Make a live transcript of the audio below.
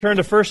Turn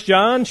to 1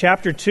 John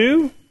chapter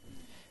 2.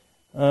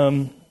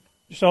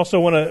 Just also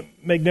want to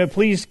make note,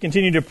 please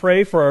continue to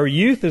pray for our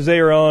youth as they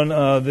are on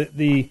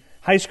the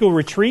high school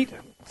retreat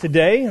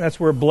today. That's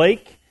where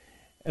Blake,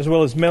 as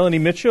well as Melanie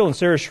Mitchell and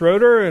Sarah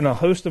Schroeder, and a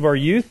host of our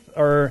youth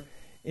are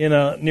in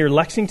near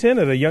Lexington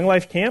at a Young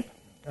Life camp.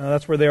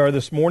 That's where they are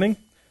this morning.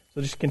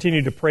 So just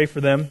continue to pray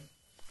for them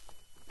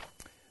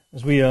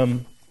as we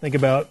think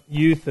about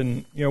youth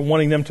and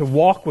wanting them to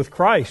walk with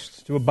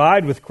Christ, to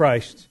abide with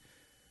Christ.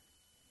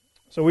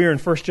 So we are in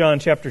 1 John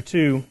chapter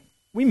 2.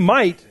 We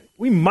might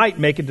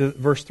make it to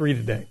verse 3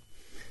 today,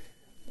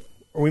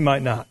 or we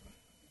might not.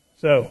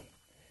 So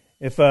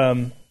if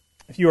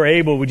you are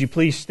able, would you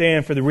please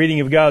stand for the reading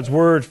of God's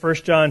Word, 1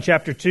 John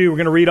chapter 2. We're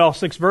going to read all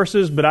 6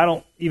 verses, but I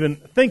don't even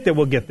think that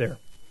we'll get there.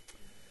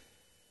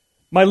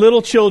 My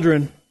little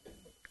children,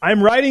 I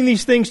am writing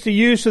these things to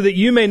you so that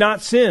you may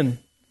not sin.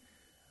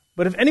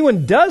 But if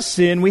anyone does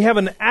sin, we have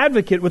an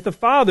advocate with the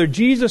Father,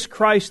 Jesus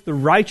Christ the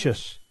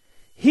righteous.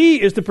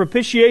 He is the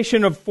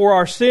propitiation for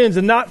our sins,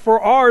 and not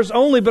for ours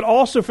only, but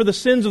also for the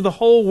sins of the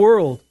whole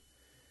world.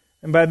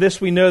 And by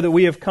this we know that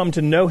we have come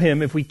to know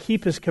Him if we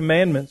keep His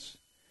commandments.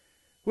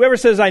 Whoever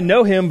says, I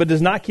know Him, but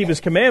does not keep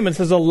His commandments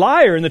is a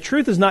liar, and the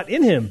truth is not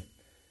in him.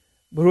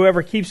 But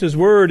whoever keeps His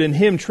word, in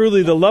him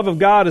truly the love of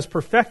God is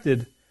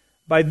perfected.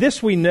 By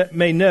this we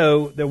may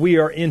know that we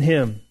are in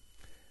Him.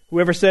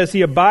 Whoever says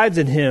he abides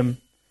in Him,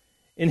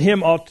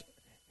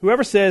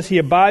 whoever says he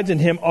abides in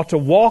Him ought to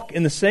walk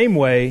in the same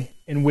way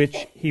in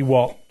which He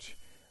walked.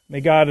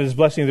 May God, in His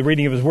blessing of the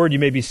reading of His Word, you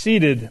may be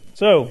seated.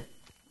 So,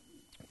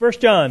 1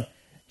 John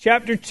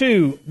chapter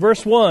 2,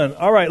 verse 1.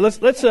 All right, let's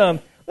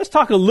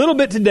talk a little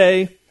bit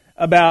today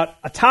about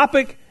a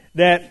topic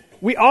that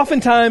we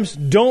oftentimes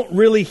don't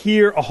really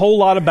hear a whole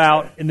lot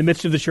about in the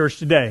midst of the church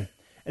today.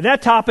 And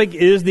that topic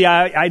is the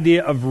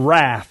idea of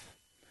wrath,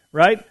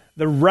 right?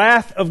 The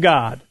wrath of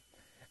God.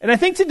 And I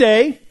think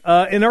today,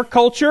 in our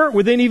culture,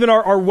 within even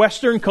our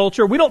Western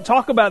culture, we don't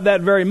talk about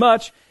that very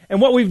much. And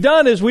what we've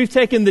done is we've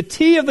taken the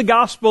tea of the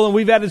gospel and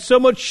we've added so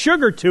much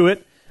sugar to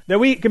it that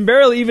we can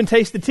barely even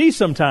taste the tea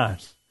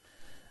sometimes.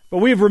 But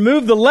we've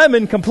removed the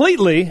lemon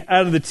completely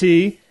out of the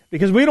tea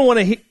because we don't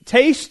want to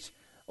taste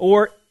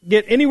or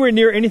get anywhere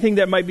near anything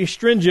that might be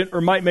stringent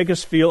or might make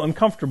us feel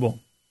uncomfortable.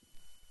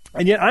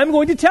 And yet I'm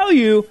going to tell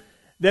you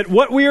that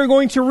what we are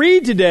going to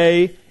read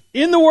today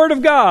in the Word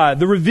of God,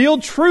 the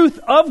revealed truth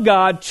of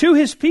God to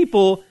His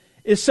people,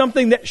 is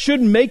something that should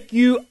make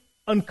you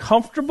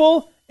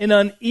uncomfortable and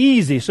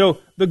uneasy. So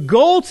the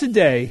goal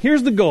today,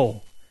 here's the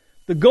goal.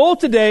 The goal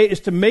today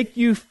is to make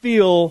you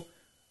feel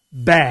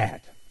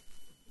bad,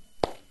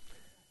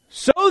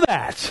 so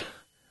that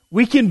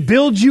we can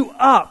build you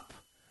up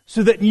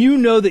so that you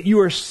know that you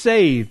are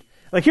saved.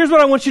 Like, here's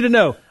what I want you to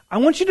know. I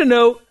want you to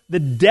know the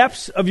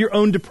depths of your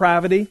own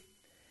depravity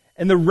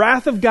and the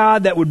wrath of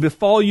God that would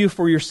befall you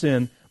for your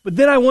sin. But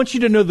then I want you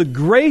to know the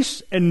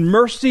grace and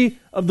mercy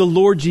of the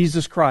Lord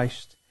Jesus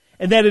Christ,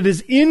 and that it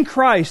is in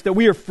Christ that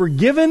we are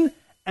forgiven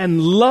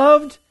and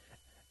loved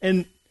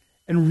and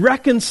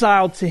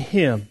reconciled to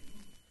Him.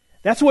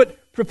 That's what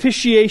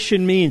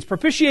propitiation means.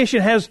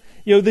 Propitiation has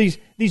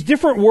these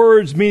different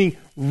words meaning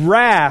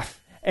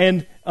wrath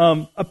and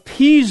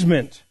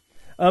appeasement.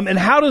 And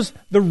how does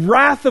the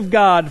wrath of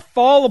God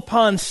fall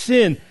upon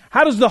sin?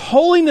 How does the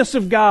holiness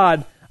of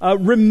God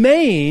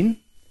remain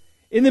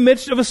in the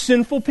midst of a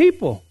sinful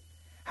people?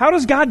 How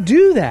does God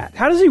do that?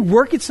 How does He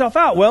work itself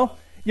out? Well,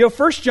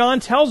 1 John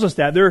tells us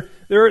that. There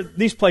are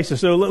these places.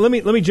 So let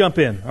me jump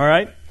in, all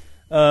right?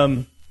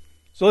 So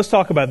let's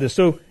talk about this.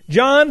 So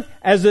John,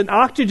 as an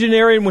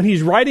octogenarian, when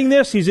he's writing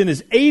this, he's in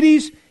his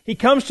 80s. He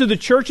comes to the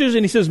churches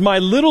and he says, my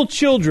little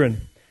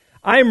children,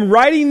 I am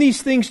writing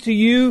these things to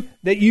you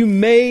that you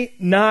may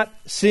not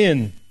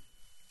sin.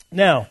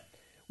 Now,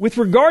 with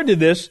regard to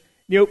this,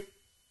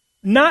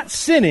 not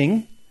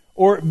sinning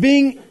or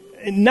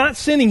not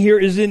sinning here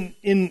is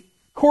in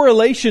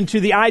correlation to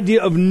the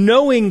idea of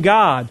knowing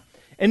God.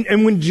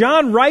 And when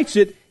John writes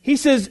it, he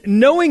says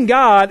knowing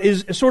God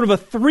is sort of a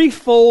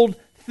threefold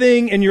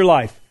thing in your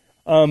life.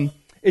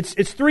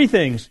 It's 3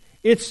 things.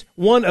 It's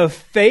one of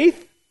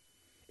faith.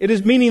 It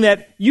is meaning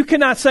that you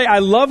cannot say, I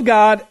love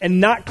God, and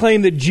not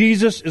claim that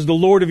Jesus is the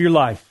Lord of your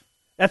life.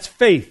 That's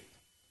faith.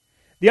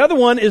 The other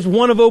one is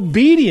one of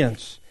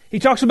obedience. He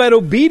talks about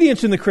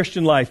obedience in the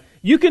Christian life.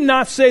 You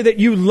cannot say that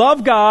you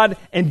love God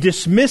and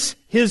dismiss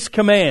His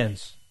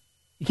commands.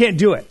 You can't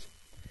do it.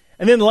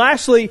 And then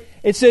lastly,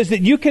 it says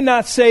that you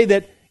cannot say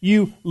that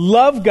you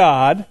love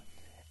God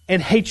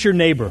and hate your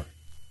neighbor.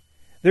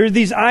 There are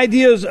these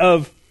ideas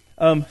of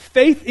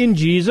faith in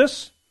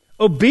Jesus,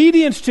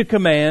 obedience to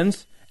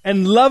commands,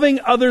 and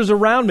loving others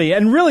around me.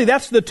 And really,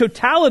 that's the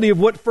totality of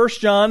what 1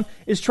 John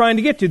is trying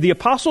to get to. The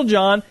Apostle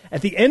John,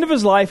 at the end of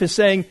his life, is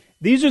saying,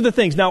 these are the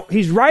things. Now,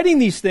 he's writing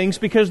these things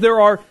because there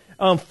are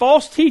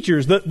false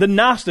teachers, the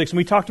Gnostics, and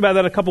we talked about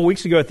that a couple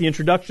weeks ago at the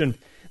introduction.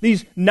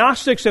 These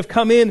Gnostics have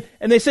come in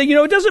and they say,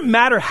 it doesn't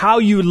matter how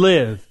you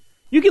live.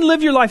 You can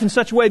live your life in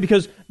such a way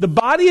because the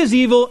body is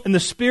evil and the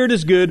spirit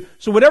is good.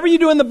 So whatever you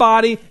do in the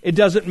body, it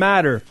doesn't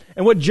matter.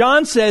 And what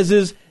John says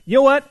is, you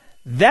know what?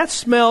 that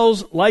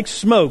smells like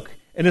smoke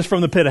and is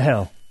from the pit of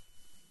hell.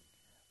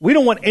 We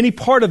don't want any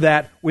part of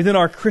that within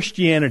our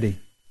Christianity.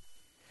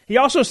 He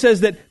also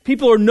says that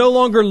people are no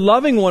longer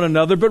loving one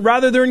another, but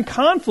rather they're in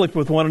conflict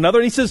with one another.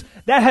 And he says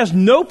that has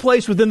no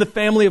place within the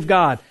family of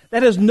God.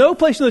 That has no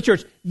place in the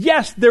church.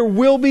 Yes, there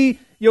will be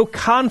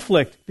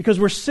conflict because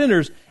we're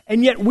sinners,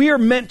 and yet we are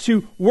meant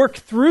to work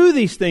through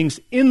these things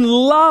in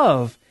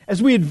love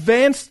as we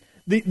advance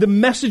the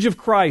message of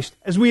Christ,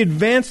 as we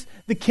advance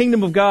the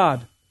kingdom of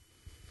God.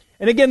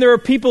 And again, there are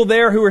people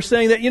there who are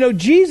saying that,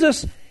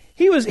 Jesus,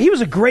 he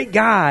was a great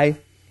guy,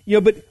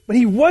 but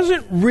he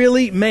wasn't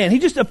really man. He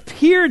just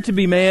appeared to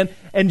be man.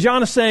 And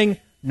John is saying,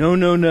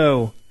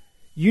 no.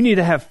 You need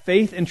to have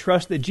faith and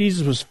trust that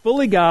Jesus was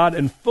fully God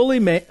and fully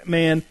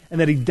man,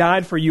 and that he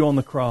died for you on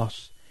the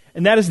cross.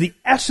 And that is the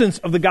essence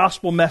of the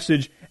gospel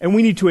message. And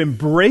we need to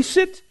embrace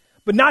it,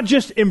 but not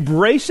just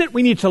embrace it.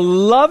 We need to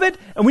love it,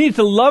 and we need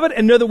to love it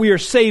and know that we are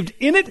saved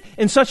in it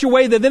in such a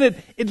way that then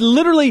it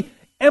literally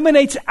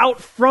emanates out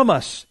from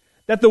us.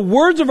 That the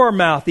words of our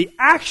mouth, the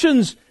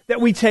actions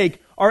that we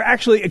take, are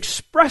actually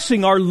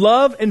expressing our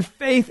love and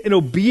faith and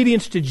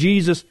obedience to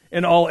Jesus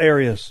in all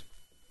areas.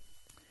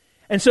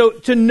 And so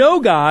to know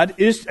God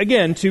is,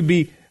 again,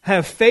 to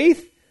have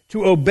faith,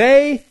 to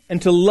obey,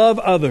 and to love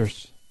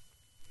others.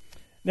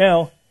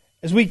 Now,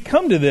 as we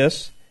come to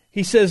this,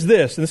 he says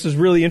this, and this is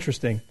really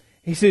interesting.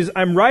 He says,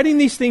 I'm writing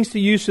these things to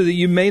you so that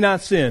you may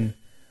not sin.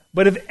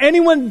 But if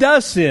anyone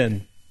does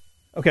sin,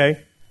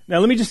 okay, now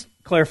let me just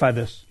clarify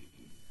this.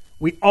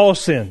 We all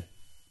sin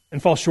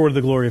and fall short of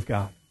the glory of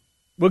God.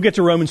 We'll get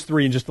to Romans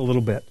 3 in just a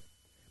little bit.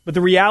 But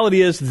the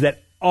reality is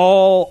that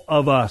all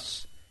of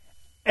us,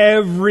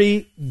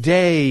 every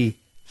day,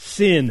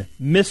 sin,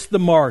 miss the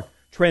mark,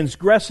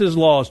 transgress his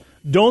laws,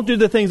 don't do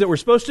the things that we're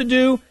supposed to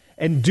do,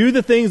 and do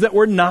the things that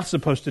we're not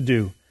supposed to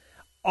do.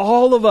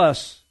 All of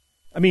us,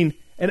 and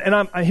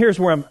here's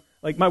where I'm,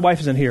 like, my wife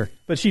isn't here,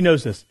 but she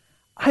knows this.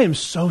 I am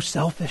so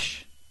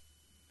selfish.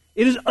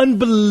 It is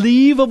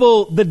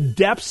unbelievable the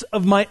depths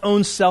of my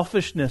own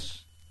selfishness.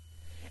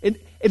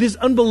 It is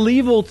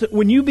unbelievable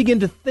when you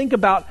begin to think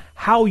about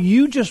how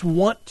you just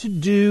want to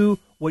do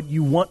what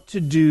you want to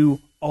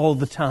do all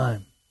the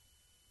time.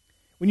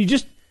 When you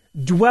just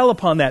dwell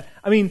upon that.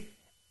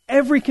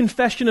 Every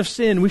confession of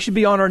sin, we should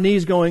be on our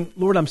knees going,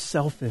 Lord, I'm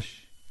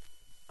selfish.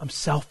 I'm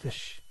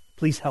selfish.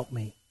 Please help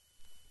me.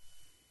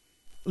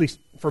 At least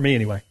for me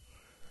anyway.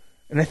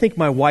 And I think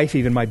my wife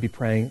even might be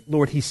praying,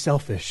 Lord, he's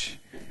selfish.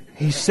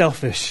 He's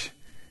selfish.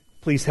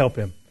 Please help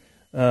him.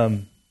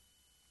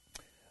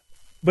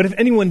 But if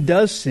anyone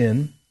does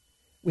sin,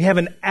 we have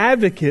an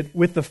advocate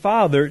with the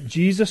Father,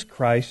 Jesus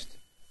Christ,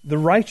 the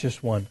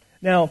righteous one.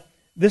 Now,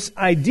 this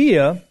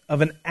idea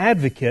of an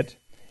advocate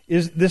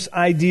is this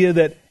idea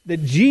that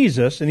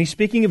Jesus, and he's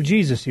speaking of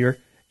Jesus here,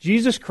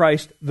 Jesus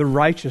Christ, the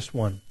righteous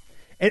one.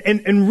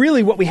 And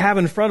really what we have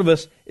in front of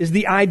us is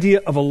the idea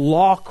of a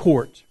law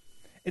court.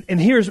 And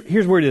here's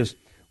where it is.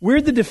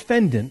 We're the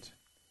defendant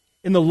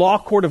in the law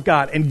court of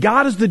God, and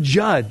God is the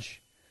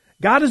judge.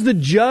 God is the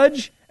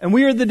judge, and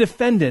we are the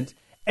defendant.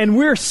 And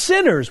we're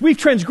sinners. We've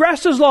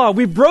transgressed his law.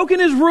 We've broken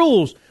his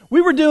rules.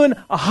 We were doing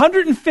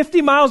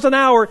 150 miles an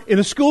hour in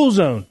a school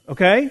zone,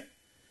 okay?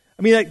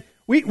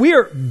 We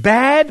are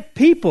bad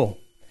people.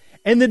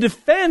 And the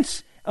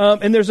defense,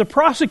 and there's a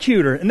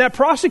prosecutor, and that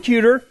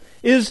prosecutor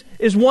is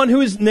one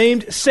who is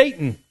named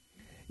Satan.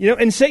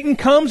 And Satan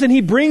comes and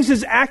he brings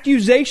his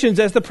accusations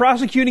as the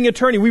prosecuting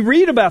attorney. We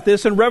read about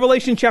this in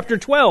Revelation chapter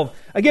 12.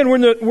 Again,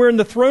 we're in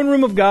the throne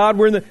room of God.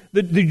 We're in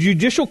the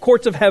judicial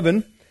courts of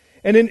heaven.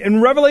 And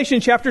in Revelation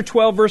chapter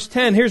 12, verse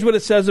 10, here's what it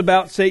says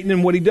about Satan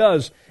and what he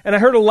does. And I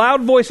heard a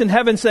loud voice in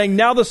heaven saying,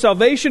 now the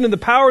salvation and the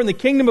power and the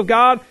kingdom of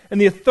God and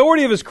the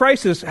authority of his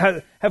Christ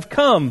have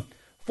come.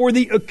 For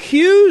the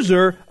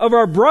accuser of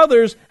our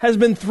brothers has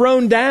been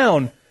thrown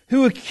down,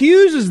 who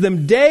accuses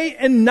them day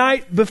and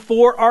night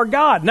before our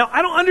God. Now,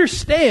 I don't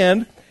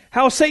understand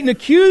how Satan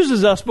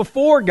accuses us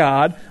before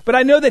God, but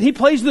I know that he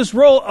plays this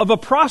role of a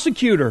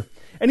prosecutor.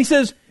 And he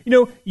says,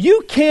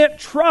 you can't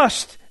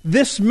trust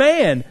this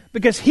man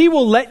because he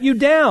will let you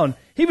down.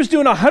 He was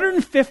doing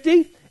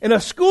 150 in a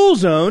school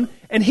zone,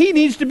 and he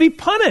needs to be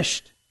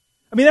punished.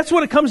 That's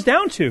what it comes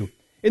down to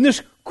in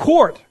this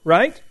court,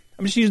 right?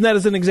 I'm just using that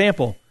as an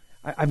example.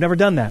 I've never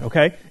done that,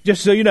 okay?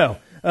 Just so you know.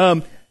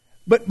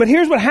 But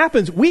here's what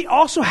happens. We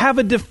also have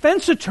a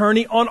defense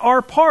attorney on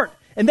our part,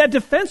 and that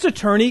defense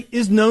attorney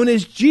is known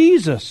as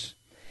Jesus.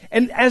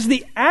 And as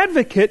the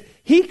advocate,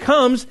 he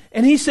comes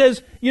and he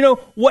says,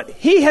 what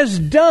he has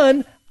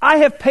done, I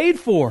have paid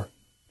for.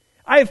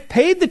 I have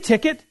paid the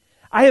ticket.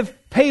 I have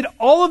paid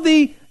all of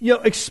the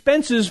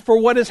expenses for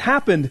what has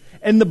happened.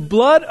 And the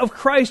blood of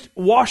Christ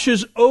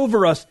washes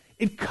over us.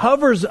 It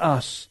covers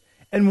us.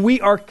 And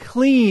we are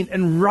clean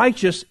and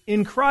righteous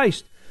in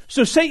Christ.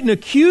 So Satan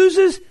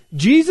accuses,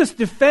 Jesus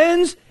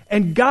defends,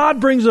 and God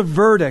brings a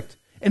verdict.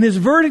 And his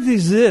verdict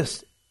is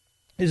this.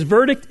 His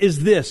verdict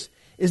is this,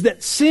 is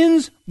that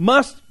sins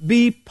must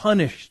be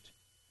punished.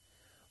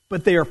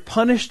 But they are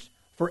punished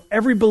for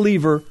every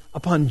believer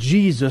upon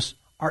Jesus,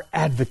 our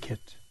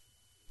advocate.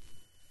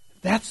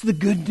 That's the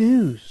good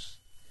news.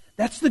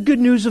 That's the good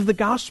news of the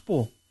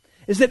gospel,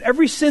 is that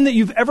every sin that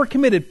you've ever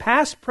committed,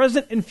 past,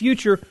 present, and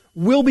future,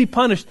 will be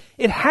punished.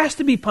 It has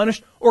to be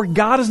punished, or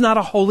God is not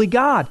a holy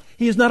God.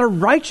 He is not a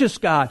righteous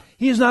God.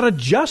 He is not a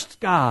just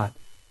God.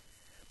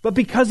 But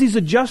because He's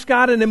a just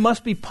God and it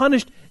must be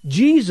punished,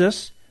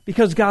 Jesus,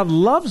 because God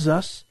loves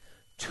us,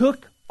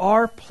 took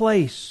our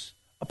place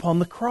upon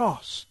the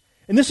cross.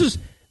 And this is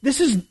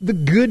the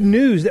good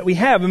news that we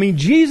have. I mean,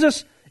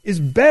 Jesus is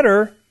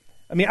better.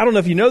 I mean, I don't know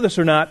if you know this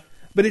or not,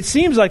 but it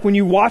seems like when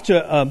you watch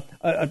a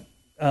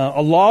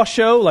law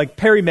show like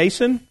Perry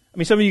Mason. I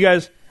mean, some of you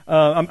guys,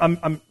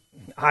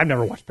 I've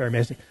never watched Perry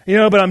Mason,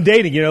 but I'm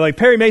dating, like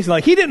Perry Mason,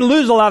 like he didn't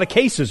lose a lot of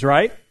cases,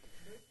 right?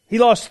 He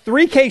lost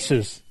 3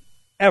 cases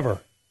ever,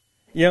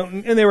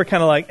 and they were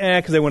kind of like,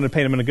 because they wanted to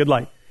paint him in a good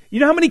light. You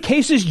know how many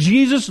cases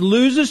Jesus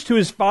loses to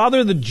His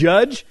Father, the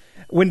judge,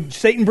 when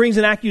Satan brings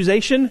an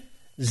accusation?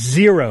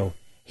 0.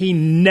 He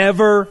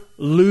never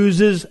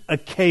loses a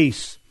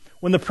case.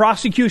 When the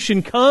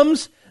prosecution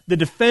comes, the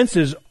defense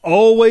is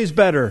always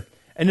better.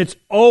 And it's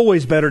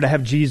always better to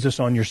have Jesus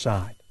on your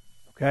side.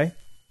 Okay?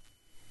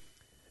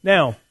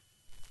 Now,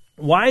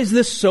 why is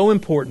this so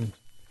important?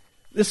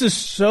 This is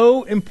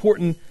so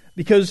important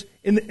because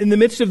in the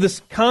midst of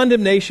this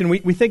condemnation,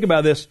 we think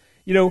about this.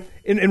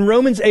 In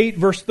Romans 8,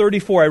 verse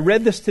 34, I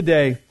read this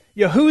today.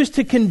 Who is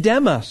to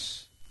condemn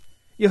us?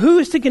 Who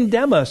is to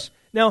condemn us?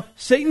 Now,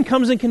 Satan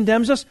comes and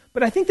condemns us,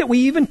 but I think that we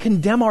even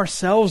condemn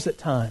ourselves at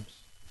times.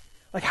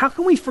 Like, how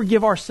can we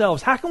forgive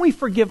ourselves? How can we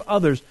forgive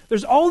others?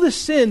 There's all this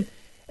sin,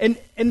 and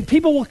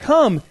people will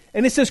come,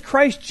 and it says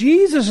Christ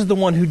Jesus is the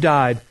one who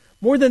died.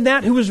 More than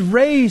that, who was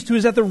raised, who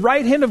is at the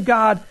right hand of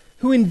God,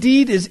 who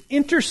indeed is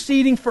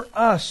interceding for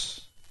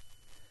us.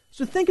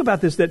 So think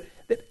about this, that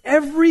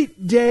every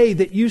day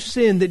that you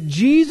sin, that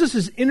Jesus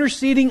is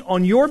interceding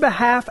on your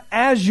behalf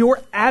as your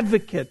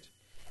advocate.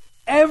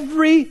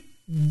 Every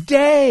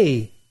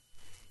day,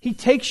 He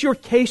takes your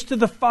case to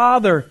the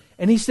Father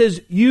and He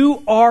says,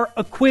 you are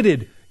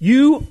acquitted.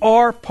 You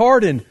are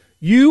pardoned.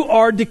 You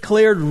are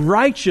declared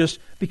righteous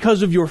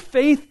because of your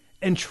faith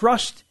and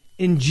trust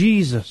in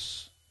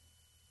Jesus.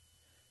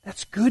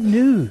 That's good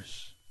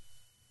news.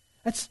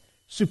 That's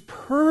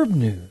superb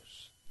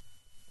news.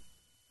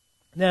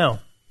 Now,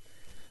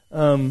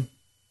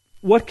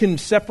 what can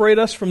separate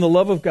us from the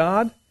love of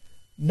God?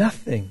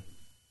 Nothing.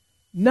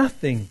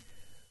 Nothing.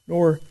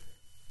 Nor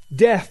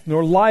death,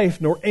 nor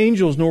life, nor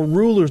angels, nor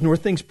rulers, nor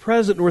things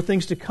present, nor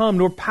things to come,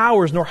 nor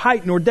powers, nor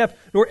height, nor depth,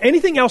 nor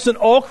anything else in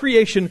all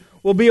creation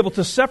will be able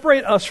to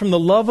separate us from the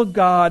love of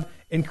God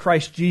in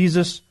Christ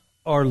Jesus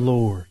our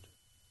Lord.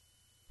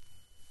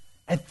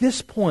 At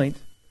this point,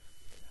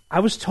 I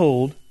was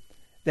told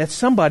that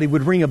somebody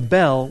would ring a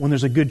bell when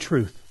there's a good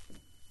truth.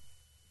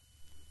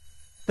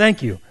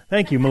 Thank you.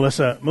 Thank you,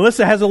 Melissa.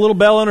 Melissa has a little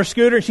bell on her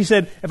scooter, and she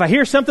said, if I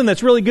hear something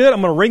that's really good,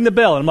 I'm going to ring the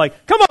bell. And I'm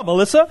like, come on,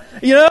 Melissa.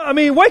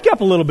 Wake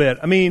up a little bit.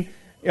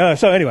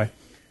 So anyway,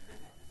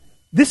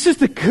 this is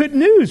the good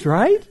news,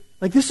 right?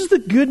 Like, this is the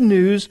good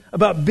news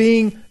about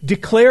being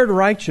declared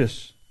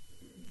righteous,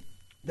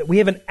 that we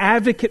have an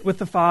advocate with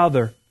the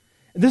Father.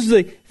 And this is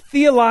a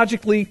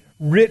theologically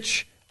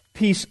rich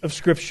piece of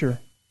Scripture.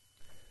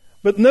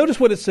 But notice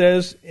what it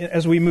says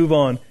as we move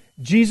on.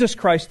 Jesus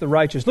Christ the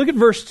righteous. Look at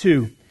verse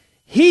 2.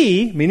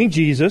 He, meaning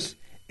Jesus,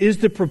 is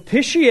the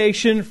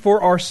propitiation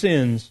for our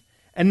sins,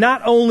 and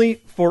not only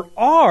for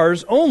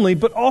ours only,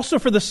 but also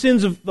for the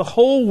sins of the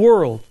whole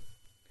world.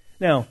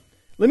 Now,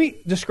 let me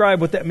describe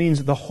what that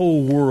means, the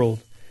whole world.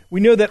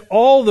 We know that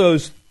all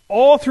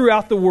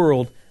throughout the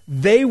world,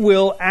 they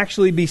will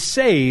actually be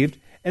saved,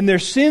 and their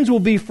sins will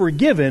be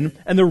forgiven,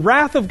 and the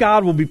wrath of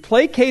God will be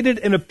placated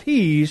and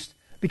appeased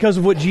because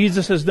of what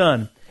Jesus has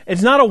done.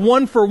 It's not a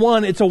one for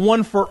one, it's a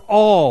one for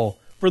all,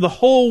 for the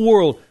whole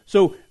world.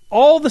 So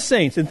all the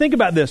saints, and think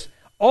about this,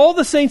 all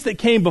the saints that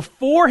came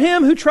before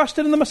Him who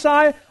trusted in the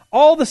Messiah,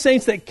 all the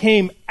saints that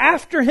came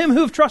after Him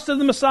who have trusted in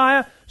the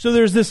Messiah, so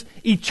there's this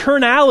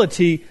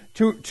eternality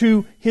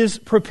to His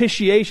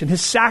propitiation,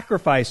 His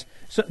sacrifice.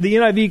 So the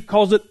NIV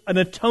calls it an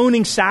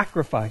atoning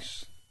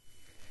sacrifice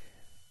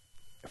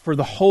for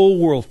the whole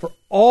world, for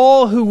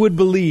all who would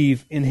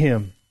believe in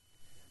Him,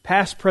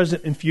 past,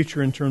 present, and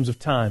future in terms of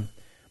time.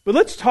 But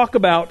let's talk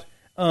about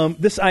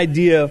this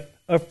idea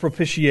of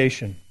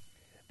propitiation.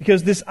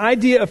 Because this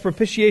idea of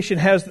propitiation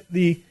has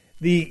the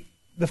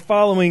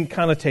following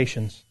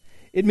connotations.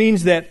 It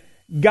means that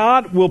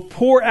God will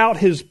pour out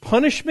His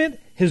punishment,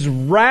 His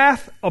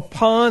wrath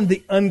upon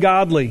the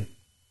ungodly.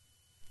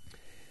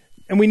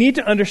 And we need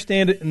to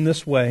understand it in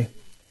this way,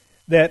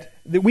 that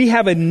we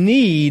have a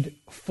need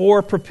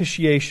for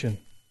propitiation.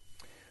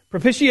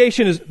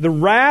 Propitiation is the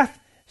wrath,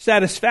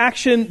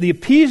 satisfaction, the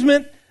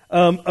appeasement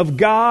of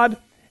God,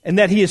 and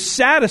that He is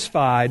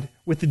satisfied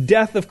with the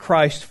death of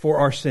Christ for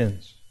our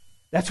sins.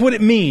 That's what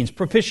it means,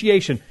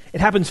 propitiation.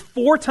 It happens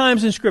 4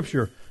 times in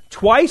Scripture.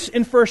 Twice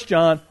in 1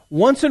 John,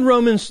 once in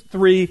Romans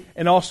 3,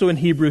 and also in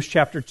Hebrews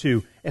chapter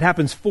 2. It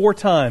happens 4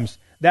 times,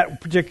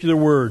 that particular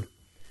word.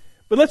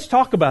 But let's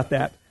talk about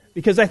that,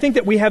 because I think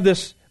that we have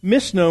this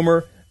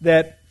misnomer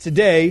that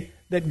today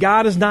that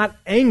God is not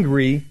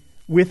angry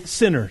with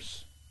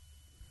sinners.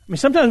 I mean,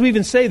 sometimes we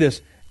even say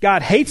this,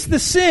 God hates the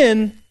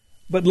sin,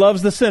 but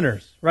loves the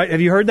sinners, right?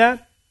 Have you heard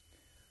that?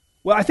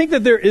 Well, I think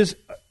that there is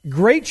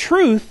great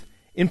truth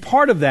in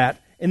part of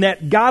that, in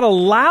that God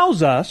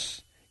allows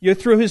us,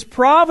 through His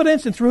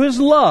providence and through His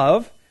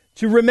love,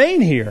 to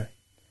remain here.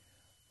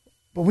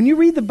 But when you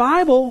read the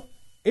Bible,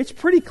 it's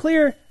pretty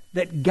clear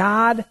that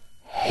God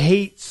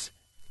hates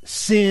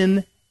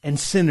sin and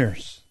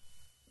sinners.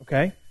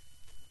 Okay?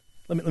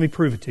 Let me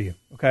prove it to you.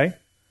 Okay?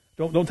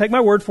 Don't take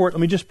my word for it.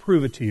 Let me just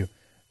prove it to you.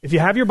 If you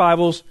have your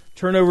Bibles,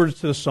 turn over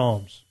to the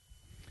Psalms.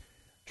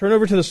 Turn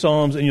over to the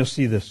Psalms and you'll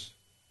see this.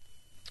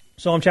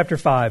 Psalm chapter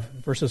 5,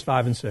 verses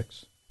 5 and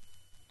 6.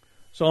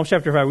 Psalm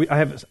chapter 5, I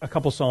have a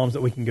couple Psalms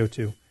that we can go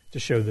to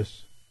show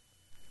this.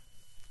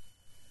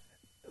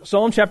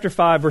 Psalm chapter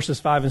 5, verses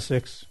 5 and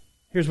 6.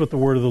 Here's what the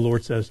word of the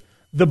Lord says.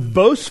 The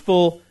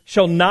boastful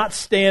shall not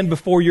stand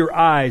before your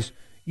eyes.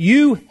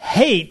 You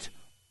hate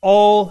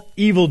all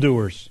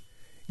evildoers.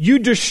 You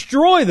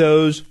destroy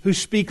those who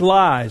speak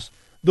lies.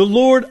 The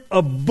Lord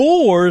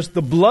abhors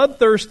the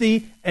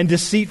bloodthirsty and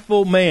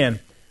deceitful man.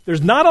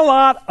 There's not a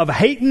lot of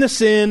hating the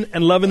sin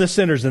and loving the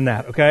sinners in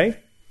that, okay?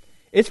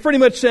 It's pretty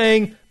much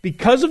saying,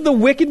 because of the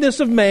wickedness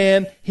of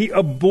man, he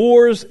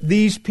abhors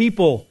these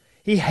people.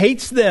 He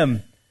hates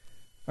them.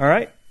 All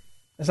right?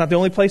 That's not the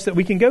only place that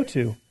we can go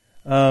to.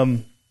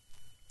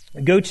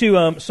 Go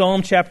to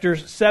Psalm chapter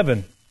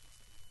 7.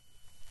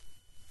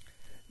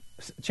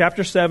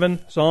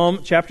 Psalm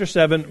chapter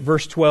 7,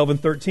 verse 12 and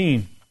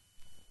 13.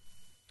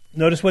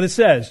 Notice what it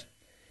says.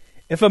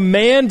 If a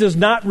man does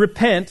not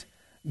repent,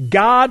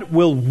 God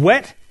will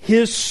whet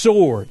his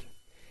sword.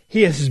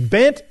 He has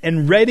bent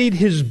and readied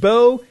his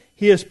bow.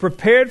 He has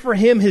prepared for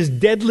him his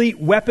deadly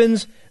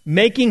weapons,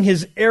 making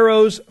his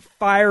arrows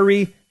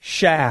fiery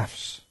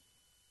shafts.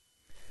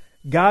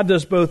 God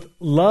does both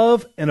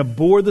love and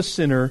abhor the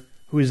sinner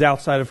who is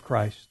outside of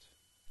Christ.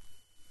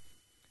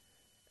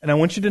 And I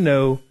want you to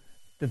know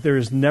that there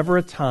is never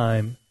a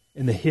time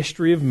in the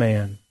history of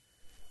man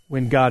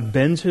when God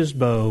bends his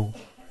bow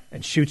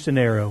and shoots an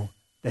arrow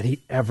that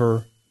he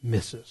ever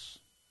misses.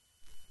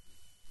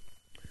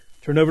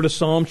 Turn over to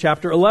Psalm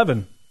chapter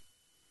 11.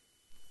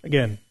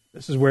 Again,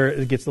 this is where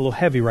it gets a little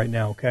heavy right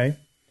now, okay?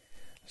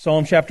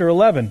 Psalm chapter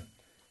 11,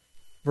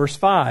 verse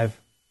 5.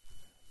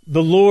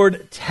 The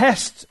Lord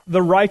tests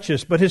the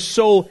righteous, but his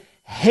soul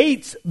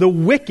hates the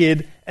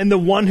wicked and the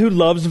one who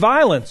loves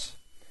violence.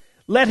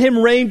 Let him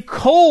rain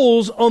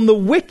coals on the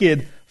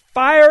wicked.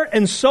 Fire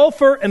and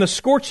sulfur and a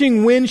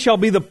scorching wind shall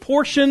be the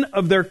portion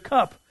of their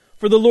cup.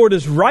 For the Lord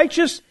is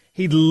righteous.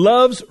 He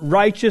loves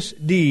righteous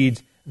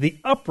deeds. The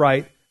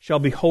upright shall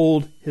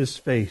behold his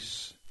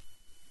face.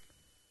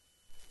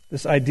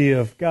 This idea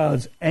of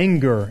God's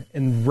anger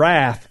and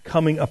wrath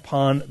coming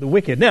upon the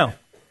wicked. Now,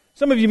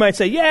 some of you might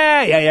say,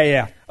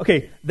 yeah.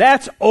 Okay,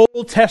 that's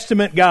Old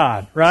Testament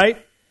God, right?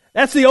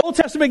 That's the Old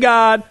Testament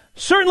God.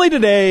 Certainly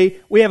today,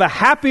 we have a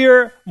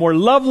happier, more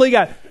lovely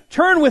God.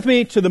 Turn with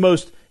me to the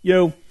most,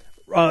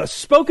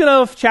 spoken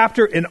of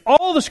chapter in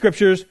all the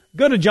Scriptures.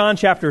 Go to John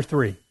chapter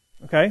 3,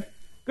 okay?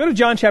 Go to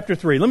John chapter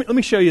 3. Let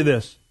me show you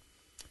this.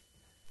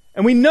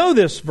 And we know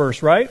this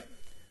verse, right?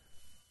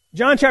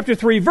 John chapter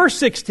 3, verse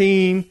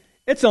 16.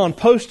 It's on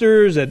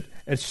posters at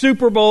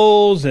Super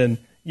Bowls and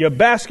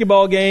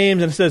basketball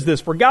games. And it says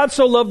this, For God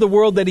so loved the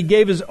world that he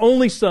gave his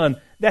only Son,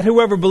 that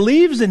whoever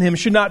believes in him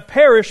should not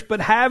perish, but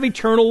have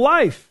eternal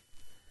life.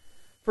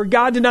 For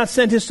God did not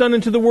send his Son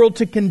into the world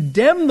to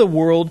condemn the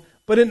world,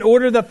 but in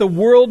order that the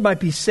world might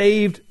be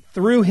saved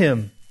through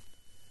him.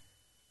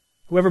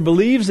 Whoever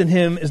believes in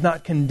him is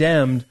not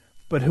condemned,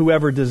 but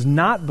whoever does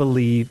not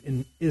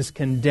believe is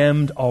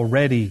condemned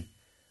already,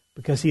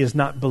 because he has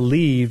not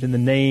believed in the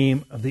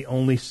name of the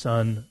only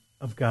Son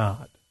of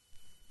God.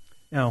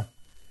 Now,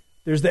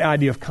 there's the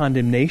idea of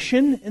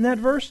condemnation in that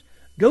verse.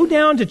 Go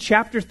down to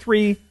chapter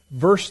 3,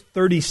 verse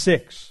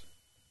 36.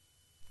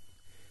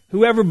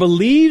 Whoever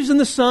believes in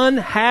the Son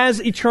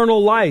has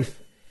eternal life,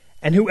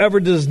 and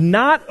whoever does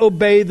not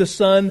obey the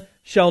Son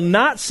shall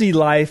not see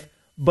life,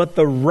 but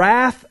the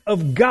wrath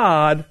of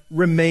God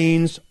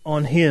remains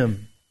on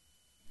him.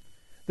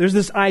 There's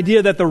this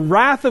idea that the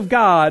wrath of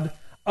God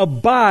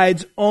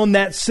abides on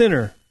that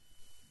sinner.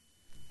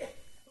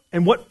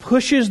 And what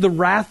pushes the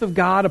wrath of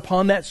God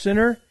upon that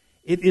sinner?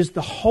 It is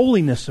the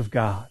holiness of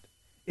God.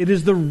 It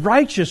is the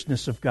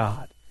righteousness of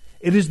God.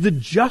 It is the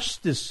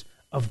justice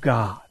of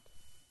God.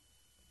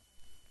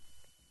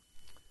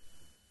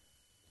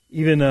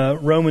 Even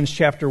Romans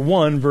chapter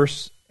 1,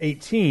 verse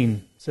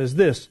 18 says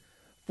this,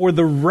 For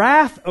the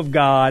wrath of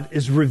God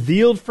is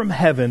revealed from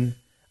heaven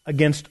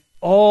against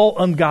all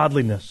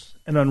ungodliness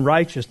and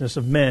unrighteousness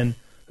of men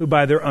who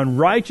by their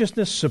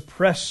unrighteousness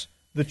suppress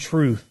the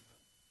truth.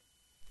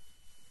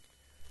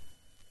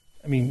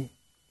 I mean,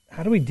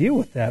 how do we deal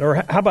with that? Or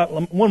how about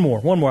one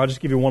more? I'll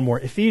just give you one more.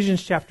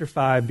 Ephesians chapter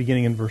 5,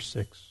 beginning in verse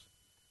 6.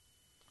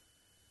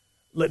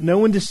 Let no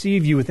one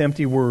deceive you with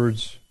empty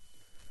words,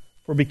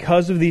 for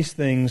because of these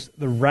things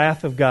the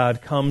wrath of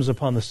God comes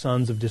upon the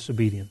sons of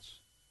disobedience.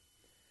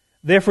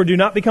 Therefore do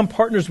not become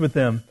partners with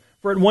them,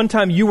 For at one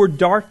time you were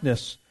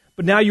darkness,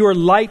 but now you are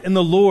light in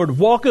the Lord.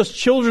 Walk as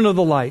children of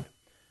the light.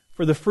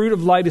 For the fruit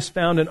of light is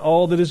found in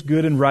all that is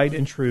good and right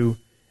and true,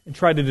 and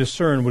try to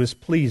discern what is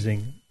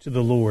pleasing to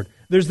the Lord.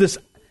 There's this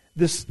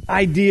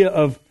idea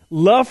of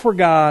love for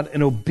God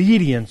and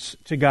obedience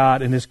to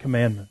God and His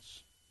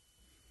commandments.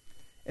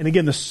 And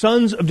again, the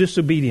sons of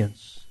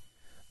disobedience,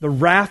 the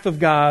wrath of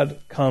God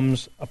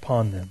comes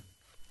upon them.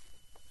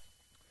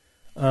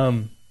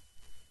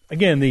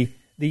 Again, the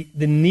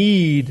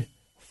need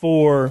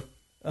for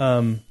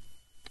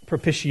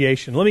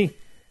propitiation. Let me.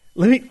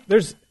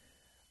 There's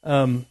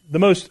the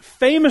most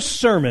famous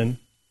sermon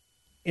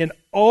in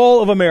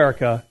all of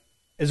America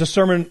is a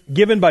sermon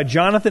given by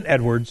Jonathan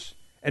Edwards,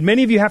 and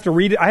many of you have to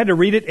read it. I had to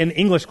read it in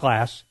English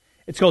class.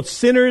 It's called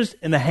 "Sinners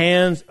in the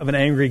Hands of an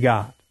Angry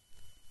God."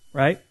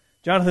 Right?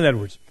 Jonathan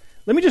Edwards.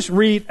 Let me just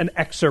read an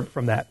excerpt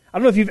from that. I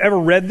don't know if you've ever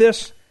read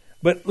this,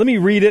 but let me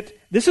read it.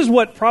 This is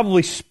what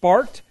probably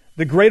sparked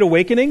the Great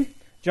Awakening.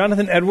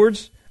 Jonathan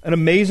Edwards, an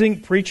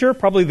amazing preacher,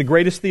 probably the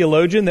greatest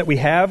theologian that we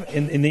have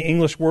in the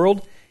English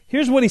world.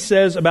 Here's what he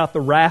says about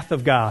the wrath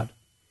of God.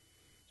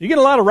 You get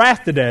a lot of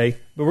wrath today,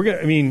 but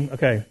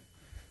okay.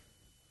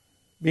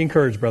 Be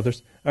encouraged,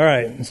 brothers. All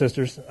right, and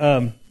sisters.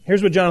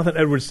 Here's what Jonathan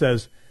Edwards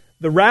says.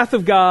 The wrath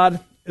of God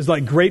is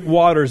like great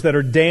waters that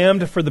are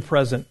dammed for the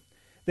present.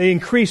 They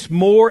increase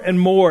more and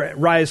more,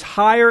 rise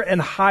higher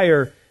and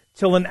higher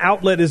till an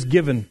outlet is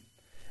given.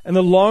 And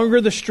the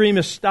longer the stream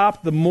is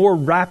stopped, the more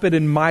rapid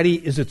and mighty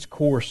is its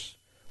course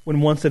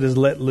when once it is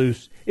let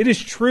loose. It is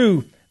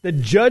true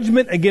that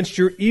judgment against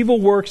your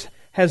evil works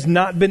has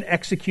not been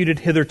executed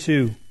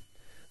hitherto.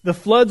 The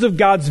floods of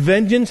God's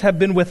vengeance have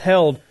been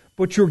withheld,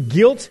 but your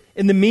guilt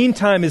in the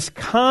meantime is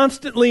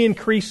constantly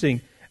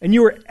increasing, and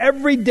you are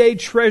every day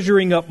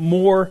treasuring up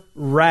more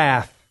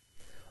wrath.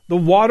 The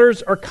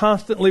waters are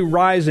constantly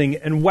rising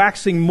and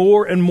waxing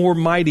more and more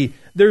mighty.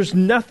 There's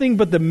nothing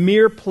but the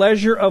mere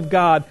pleasure of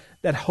God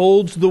that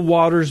holds the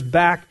waters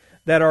back,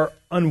 that are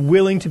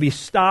unwilling to be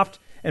stopped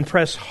and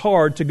press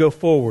hard to go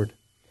forward.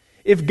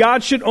 If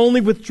God should only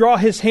withdraw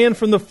His hand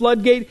from the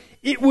floodgate,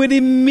 it would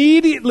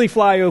immediately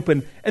fly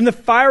open, and the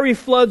fiery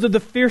floods of the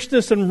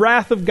fierceness and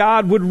wrath of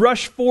God would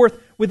rush forth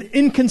with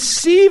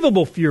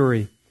inconceivable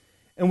fury,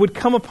 and would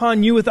come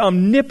upon you with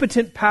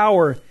omnipotent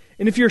power.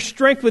 And if your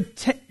strength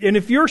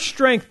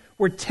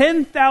were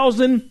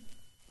 10,000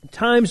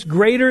 times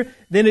greater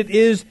than it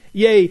is,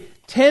 yea,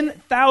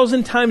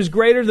 10,000 times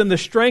greater than the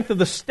strength of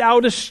the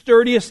stoutest,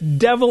 sturdiest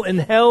devil in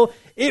hell,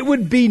 it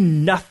would be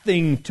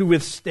nothing to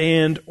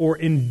withstand or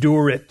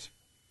endure it.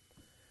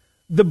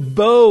 The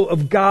bow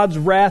of God's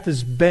wrath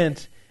is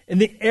bent, and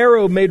the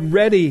arrow made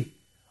ready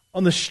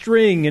on the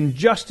string, and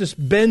justice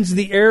bends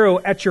the arrow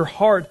at your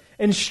heart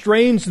and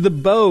strains the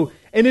bow.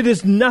 And it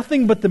is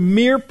nothing but the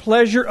mere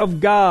pleasure of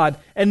God,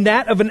 and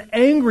that of an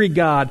angry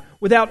God,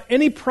 without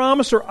any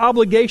promise or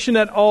obligation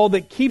at all,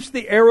 that keeps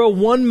the arrow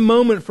one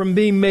moment from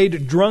being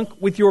made drunk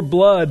with your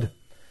blood.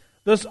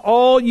 Thus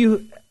all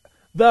you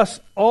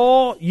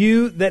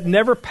that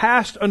never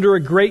passed under a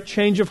great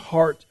change of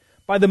heart,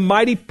 by the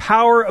mighty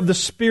power of the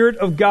Spirit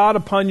of God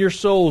upon your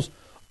souls,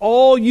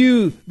 all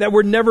you that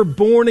were never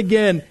born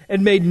again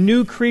and made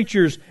new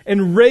creatures,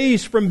 and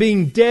raised from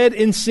being dead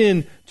in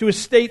sin to a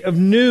state of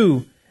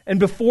new, and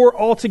before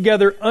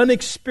altogether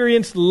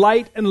unexperienced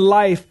light and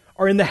life,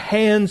 are in the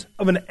hands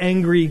of an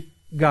angry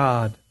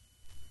God.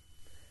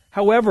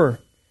 However,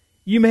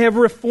 you may have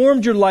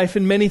reformed your life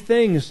in many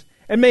things,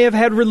 and may have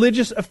had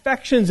religious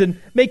affections,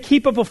 and may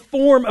keep up a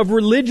form of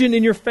religion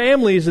in your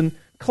families and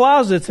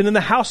closets and in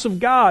the house of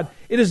God.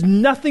 It is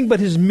nothing but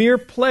His mere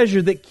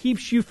pleasure that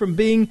keeps you from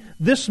being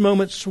this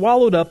moment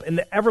swallowed up in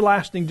the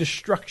everlasting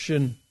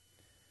destruction.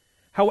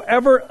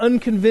 However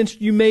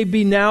unconvinced you may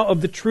be now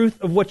of the truth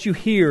of what you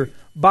hear,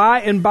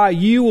 by and by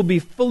you will be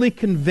fully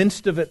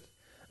convinced of it.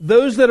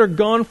 Those that are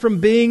gone from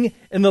being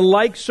in the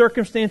like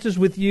circumstances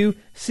with you,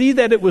 see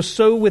that it was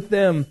so with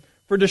them.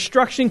 For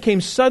destruction came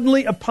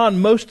suddenly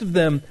upon most of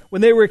them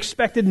when they were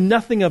expected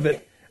nothing of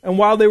it, and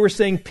while they were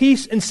saying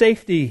peace and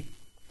safety.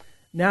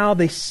 Now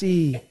they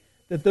see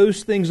that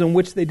those things on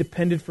which they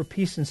depended for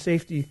peace and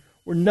safety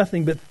were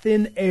nothing but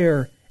thin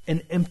air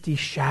and empty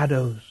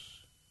shadows.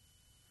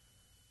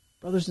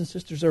 Brothers and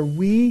sisters, are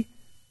we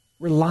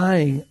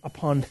relying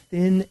upon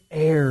thin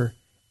air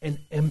and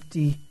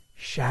empty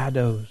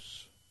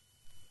shadows?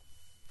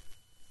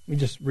 Let me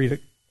just read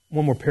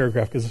one more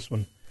paragraph, because this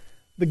one,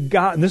 the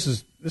God, and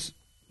this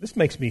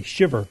makes me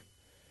shiver.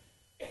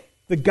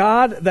 The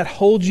God that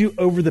holds you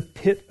over the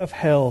pit of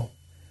hell,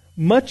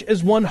 much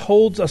as one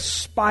holds a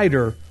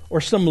spider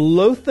or some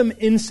loathsome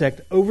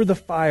insect over the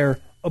fire,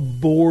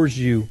 abhors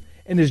you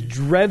and is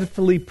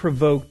dreadfully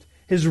provoked.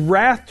 His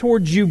wrath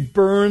towards you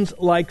burns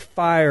like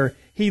fire.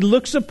 He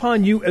looks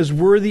upon you as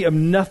worthy of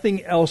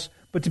nothing else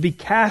but to be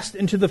cast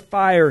into the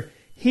fire.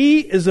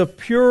 He is of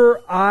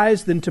purer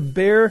eyes than to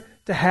bear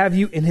to have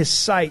you in His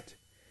sight.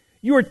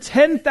 You are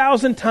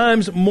 10,000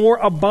 times more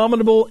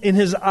abominable in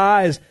His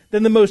eyes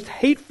than the most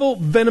hateful,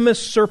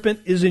 venomous serpent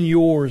is in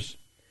yours.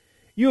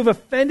 You have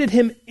offended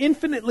Him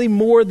infinitely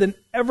more than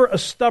ever a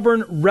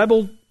stubborn,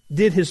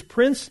 did his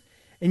prince,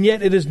 and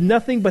yet it is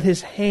nothing but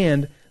his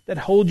hand that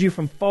holds you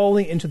from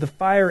falling into the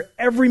fire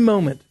every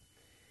moment.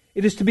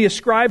 It is to be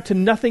ascribed to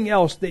nothing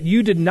else that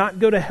you did not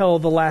go to hell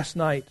the last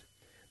night,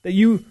 that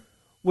you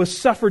was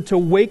suffered to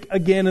wake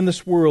again in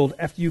this world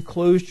after you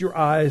closed your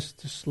eyes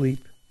to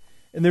sleep.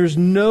 And there is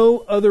no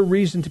other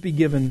reason to be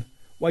given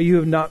why you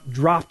have not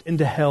dropped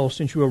into hell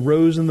since you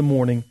arose in the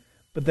morning,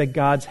 but that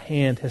God's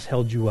hand has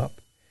held you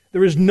up.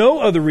 There is no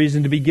other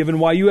reason to be given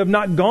why you have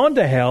not gone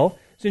to hell,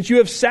 since you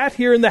have sat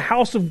here in the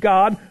house of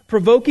God,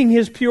 provoking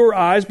his pure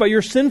eyes by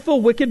your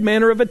sinful, wicked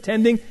manner of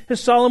attending his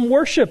solemn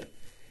worship.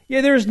 Yea,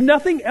 there is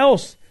nothing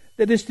else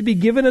that is to be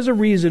given as a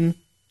reason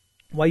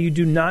why you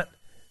do not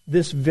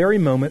this very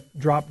moment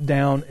drop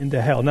down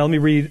into hell. Now let me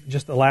read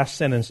just the last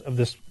sentence of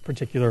this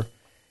particular.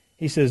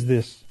 He says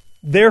this,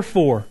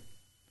 therefore,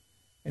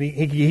 and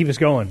he was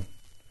going,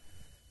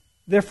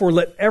 therefore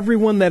let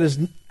everyone that is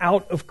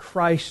out of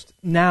Christ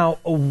now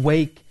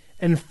awake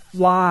and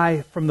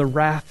fly from the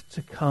wrath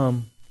to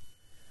come.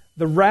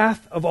 The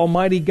wrath of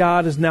Almighty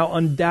God is now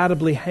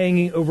undoubtedly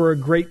hanging over a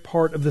great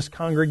part of this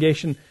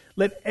congregation.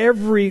 Let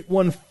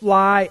everyone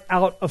fly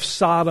out of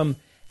Sodom.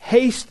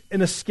 Haste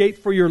and escape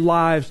for your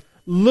lives.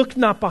 Look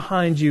not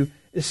behind you.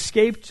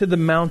 Escape to the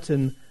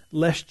mountain,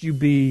 lest you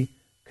be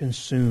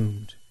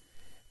consumed.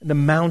 And the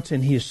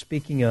mountain he is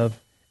speaking of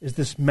is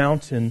this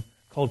mountain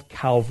called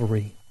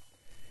Calvary.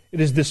 It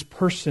is this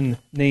person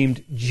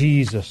named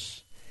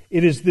Jesus.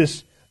 It is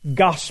this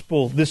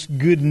gospel, this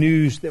good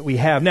news that we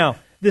have. Now,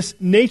 this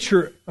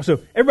nature, so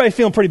everybody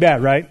feeling pretty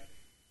bad, right?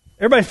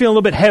 Everybody feeling a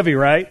little bit heavy,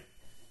 right?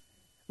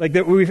 Like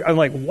that. I'm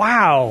like,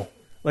 wow,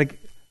 like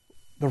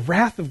the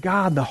wrath of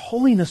God, the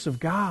holiness of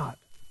God.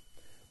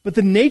 But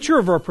the nature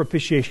of our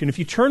propitiation, if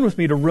you turn with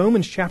me to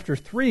Romans chapter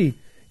 3,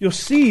 you'll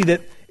see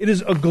that it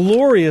is a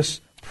glorious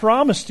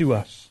promise to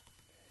us.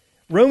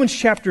 Romans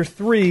chapter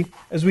 3,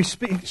 as we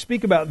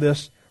speak about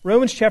this,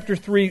 Romans chapter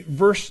 3,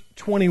 verse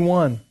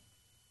 21.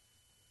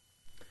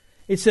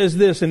 It says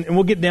this, and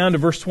we'll get down to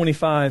verse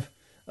 25.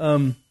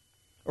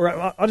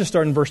 Or I'll just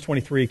start in verse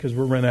 23 because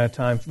we're running out of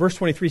time. Verse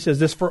 23 says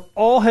this, for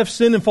all have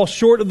sinned and fall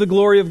short of the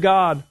glory of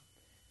God.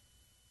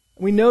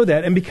 We know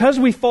that. And because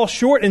we fall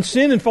short and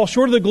sin and fall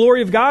short of the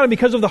glory of God, and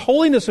because of the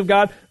holiness of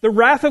God, the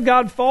wrath of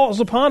God falls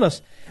upon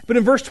us. But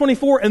in verse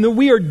 24, and that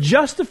we are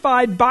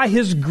justified by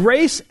his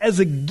grace as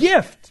a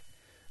gift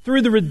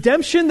through the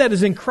redemption that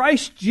is in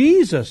Christ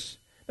Jesus.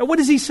 Now what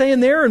is he saying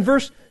there in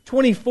verse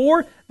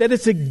 24? That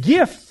it's a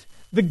gift.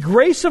 The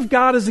grace of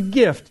God is a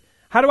gift.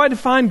 How do I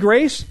define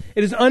grace?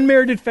 It is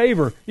unmerited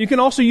favor. You can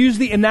also use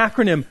the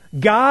acronym,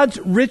 God's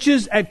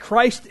riches at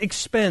Christ's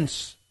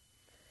expense.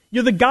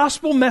 The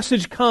gospel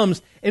message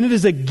comes, and it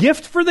is a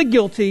gift for the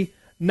guilty,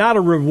 not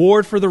a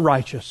reward for the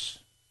righteous.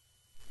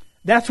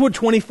 That's what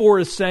 24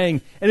 is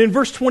saying. And in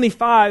verse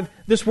 25,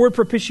 this word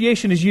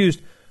propitiation is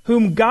used,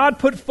 whom God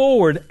put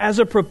forward as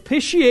a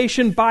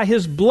propitiation by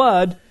his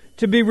blood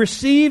to be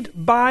received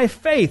by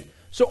faith.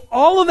 So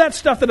all of that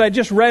stuff that I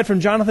just read from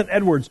Jonathan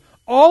Edwards,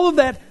 all of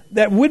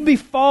that would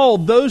befall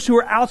those who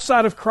are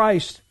outside of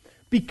Christ,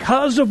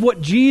 because of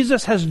what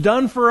Jesus has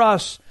done for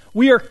us,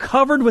 we are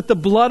covered with the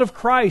blood of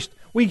Christ.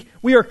 We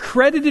are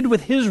credited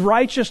with his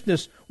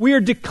righteousness. We are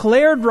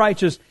declared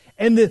righteous.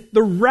 And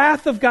the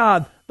wrath of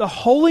God, the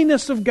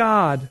holiness of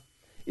God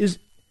is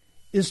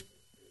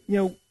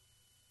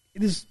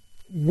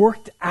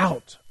worked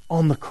out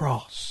on the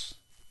cross.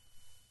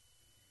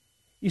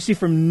 You see,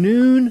 from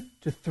noon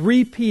to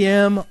 3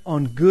 p.m.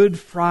 on Good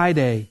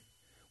Friday,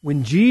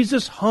 when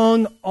Jesus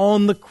hung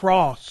on the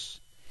cross,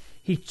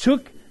 he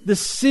took the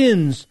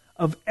sins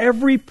of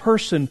every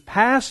person,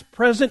 past,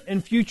 present,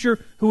 and future,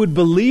 who would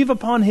believe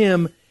upon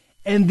him,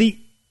 and the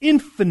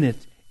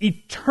infinite,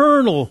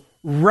 eternal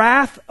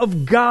wrath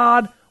of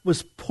God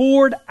was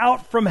poured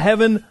out from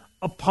heaven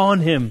upon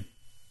him.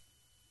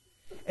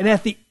 And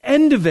at the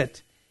end of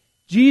it,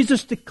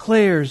 Jesus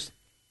declares,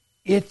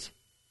 it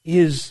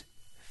is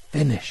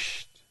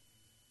finished.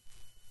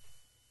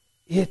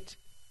 It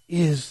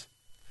is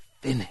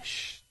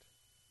finished.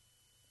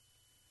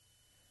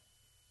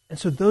 And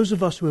so those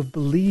of us who have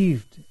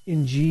believed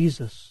in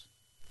Jesus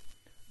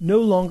no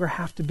longer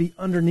have to be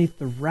underneath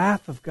the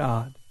wrath of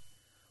God,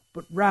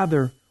 but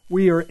rather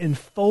we are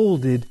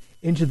enfolded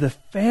into the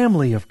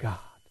family of God.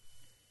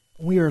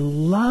 We are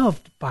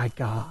loved by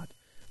God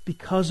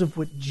because of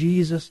what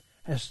Jesus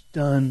has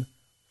done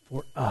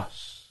for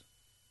us.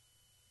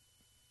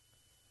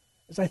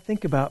 As I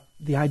think about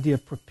the idea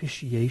of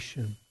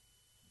propitiation,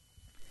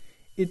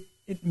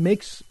 it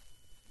makes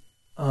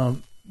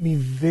me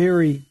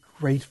very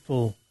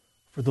grateful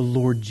for the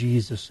Lord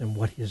Jesus and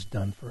what he has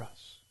done for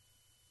us.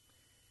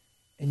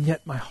 And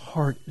yet my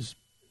heart is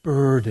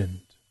burdened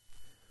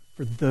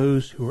for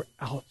those who are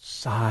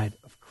outside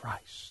of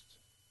Christ.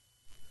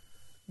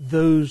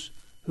 Those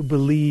who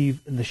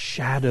believe in the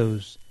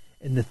shadows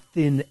and the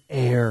thin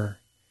air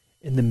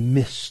in the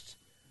mist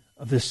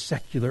of this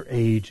secular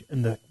age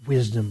and the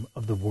wisdom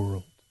of the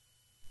world.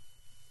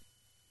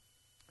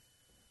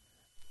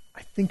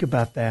 I think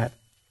about that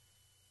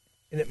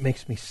and it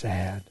makes me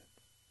sad.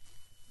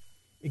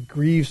 It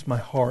grieves my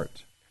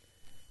heart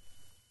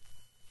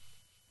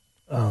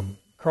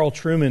Carl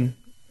Trueman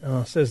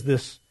says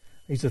this.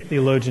 He's a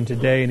theologian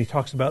today, and he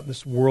talks about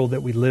this world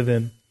that we live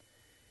in.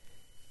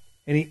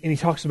 And he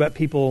talks about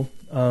people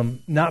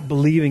not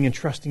believing and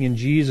trusting in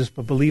Jesus,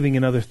 but believing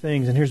in other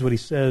things. And here's what he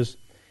says.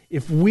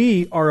 If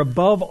we are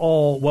above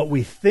all what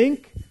we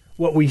think,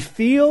 what we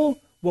feel,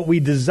 what we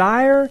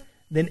desire,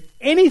 then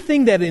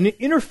anything that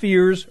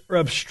interferes or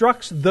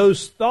obstructs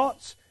those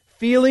thoughts,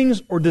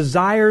 feelings, or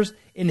desires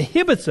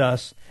inhibits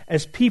us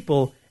as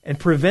people and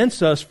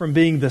prevents us from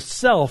being the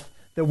self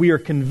that we are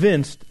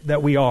convinced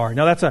that we are.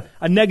 Now, that's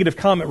a negative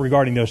comment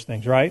regarding those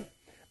things, right?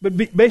 But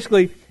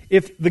basically,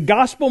 if the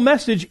gospel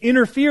message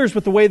interferes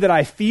with the way that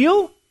I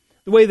feel,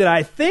 the way that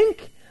I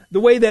think, the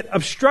way that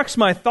obstructs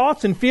my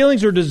thoughts and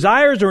feelings or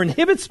desires or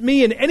inhibits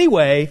me in any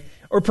way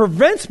or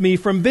prevents me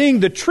from being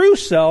the true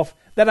self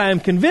that I am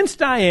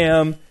convinced I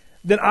am,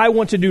 then I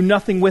want to do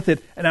nothing with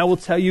it. And I will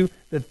tell you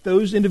that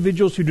those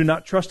individuals who do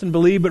not trust and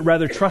believe, but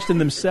rather trust in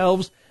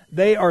themselves,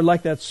 they are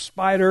like that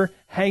spider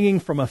hanging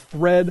from a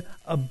thread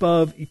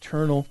above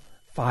eternal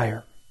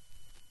fire.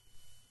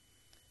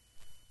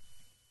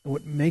 And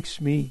what makes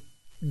me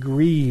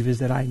grieve is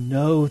that I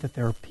know that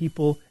there are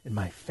people in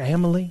my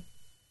family,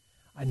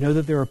 I know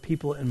that there are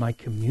people in my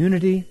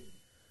community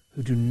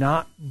who do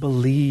not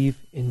believe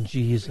in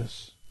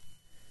Jesus.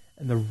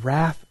 And the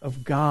wrath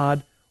of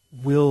God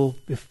will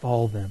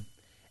befall them.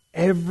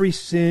 Every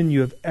sin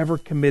you have ever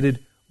committed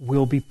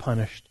will be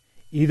punished,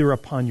 either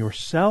upon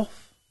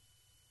yourself,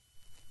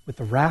 with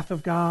the wrath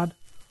of God,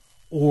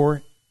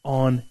 or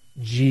on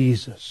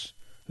Jesus,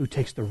 who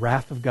takes the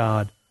wrath of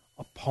God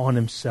upon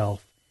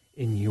himself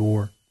in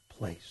your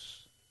place.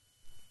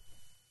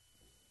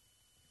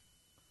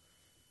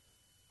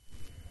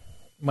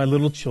 My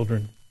little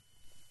children,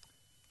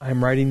 I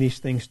am writing these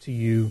things to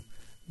you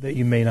that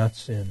you may not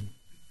sin.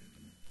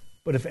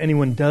 But if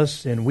anyone does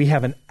sin, we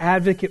have an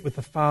advocate with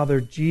the Father,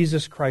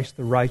 Jesus Christ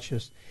the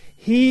righteous.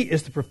 He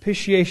is the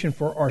propitiation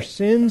for our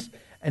sins,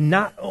 and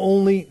not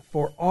only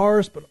for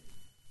ours, but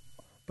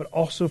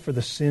also for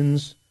the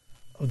sins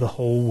of the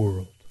whole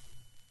world.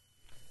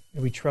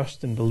 May we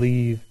trust and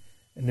believe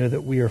and know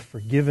that we are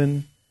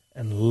forgiven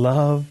and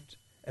loved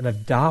and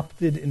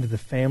adopted into the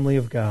family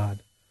of God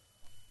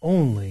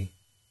only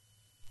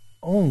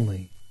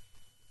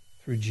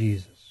through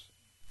Jesus.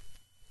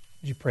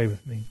 Would you pray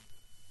with me?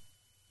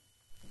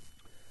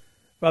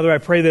 Father, I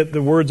pray that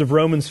the words of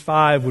Romans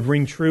 5 would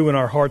ring true in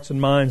our hearts and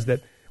minds,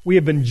 that we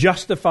have been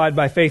justified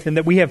by faith and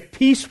that we have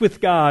peace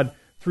with God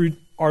through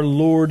our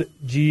Lord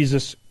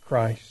Jesus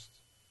Christ.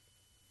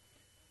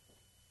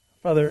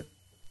 Father,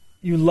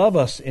 you love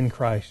us in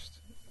Christ.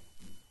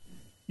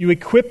 You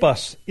equip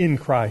us in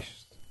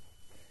Christ.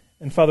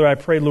 And Father, I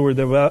pray, Lord,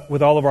 that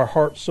with all of our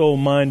heart, soul,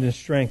 mind, and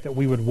strength, that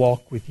we would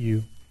walk with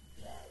you.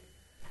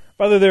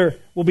 Father, there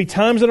will be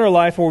times in our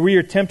life where we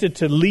are tempted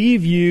to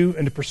leave you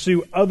and to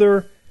pursue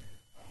other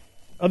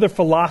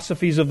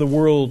philosophies of the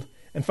world.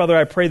 And Father,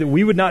 I pray that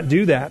we would not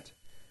do that,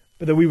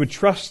 but that we would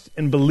trust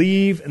and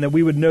believe, and that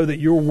we would know that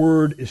your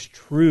word is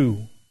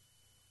true.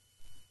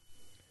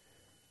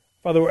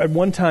 Father, at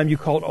one time you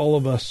called all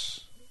of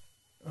us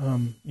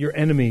your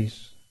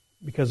enemies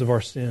because of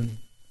our sin.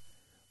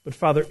 But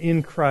Father,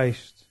 in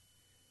Christ,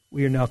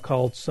 we are now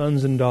called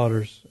sons and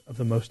daughters of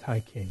the Most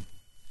High King.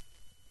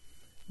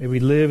 May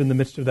we live in the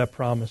midst of that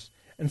promise.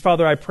 And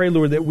Father, I pray,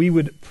 Lord, that we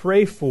would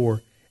pray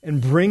for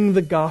and bring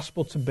the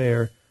gospel to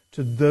bear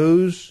to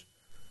those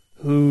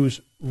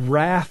whose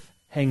wrath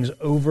hangs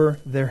over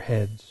their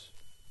heads.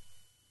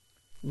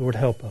 Lord,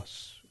 help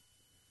us.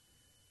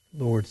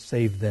 Lord,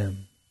 save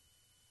them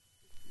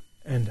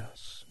and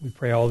us. We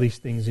pray all these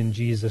things in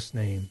Jesus'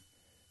 name.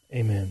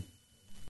 Amen.